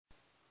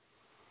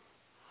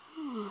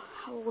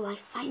will I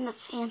find the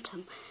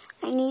Phantom?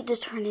 I need to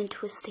turn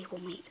into a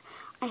stablemate.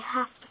 I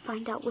have to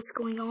find out what's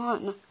going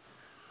on.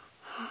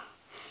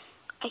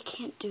 I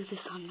can't do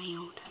this on my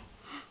own.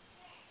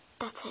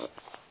 That's it.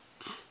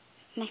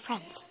 My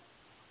friends.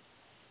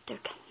 They're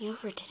coming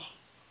over today.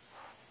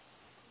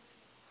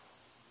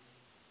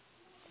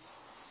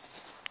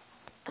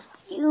 A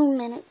few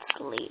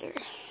minutes later.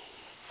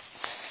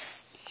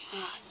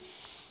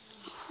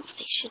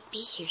 They should be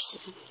here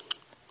soon.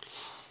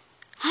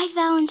 Hi,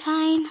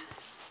 Valentine.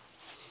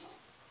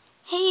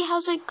 Hey,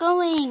 how's it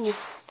going?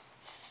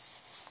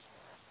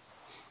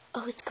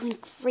 Oh, it's going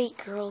great,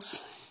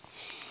 girls.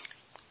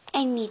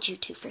 I need you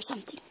two for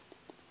something.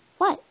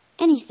 What?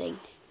 Anything?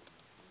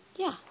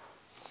 Yeah.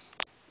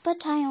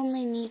 But I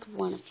only need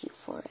one of you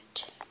for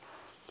it.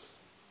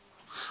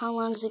 How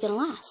long is it gonna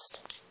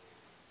last?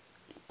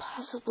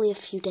 Possibly a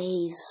few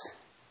days.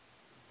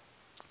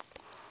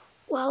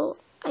 Well,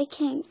 I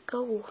can't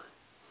go.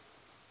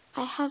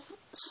 I have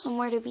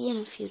somewhere to be in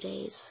a few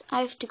days.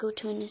 I have to go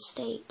to an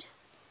estate.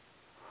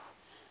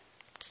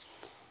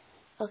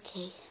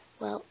 Okay,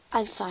 well,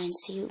 I'm fine,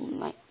 so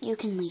you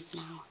can leave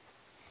now.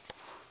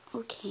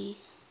 Okay.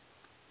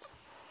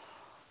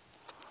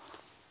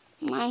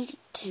 My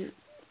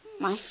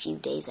few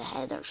days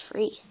ahead are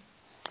free.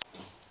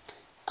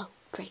 Oh,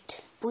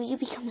 great. Will you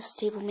become a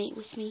stablemate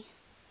with me?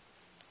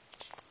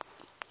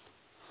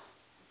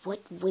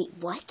 What? Wait,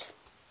 what?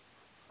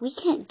 We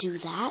can't do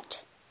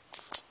that.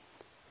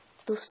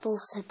 Those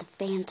fools said the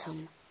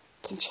Phantom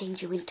can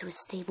change you into a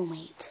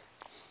stablemate.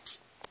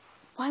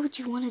 Why would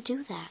you want to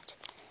do that?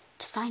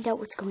 To find out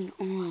what's going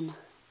on.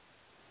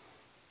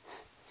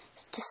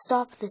 To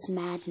stop this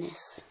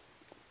madness.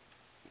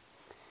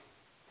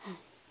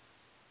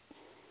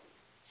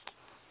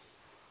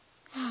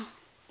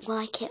 Well,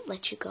 I can't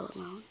let you go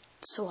alone,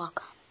 so I'll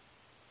come.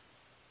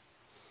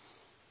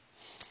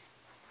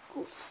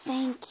 Oh,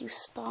 thank you,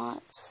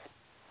 Spots.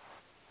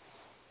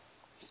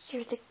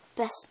 You're the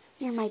best.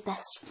 You're my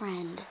best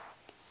friend.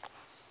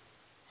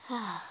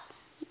 Yeah,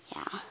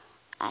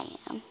 I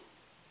am.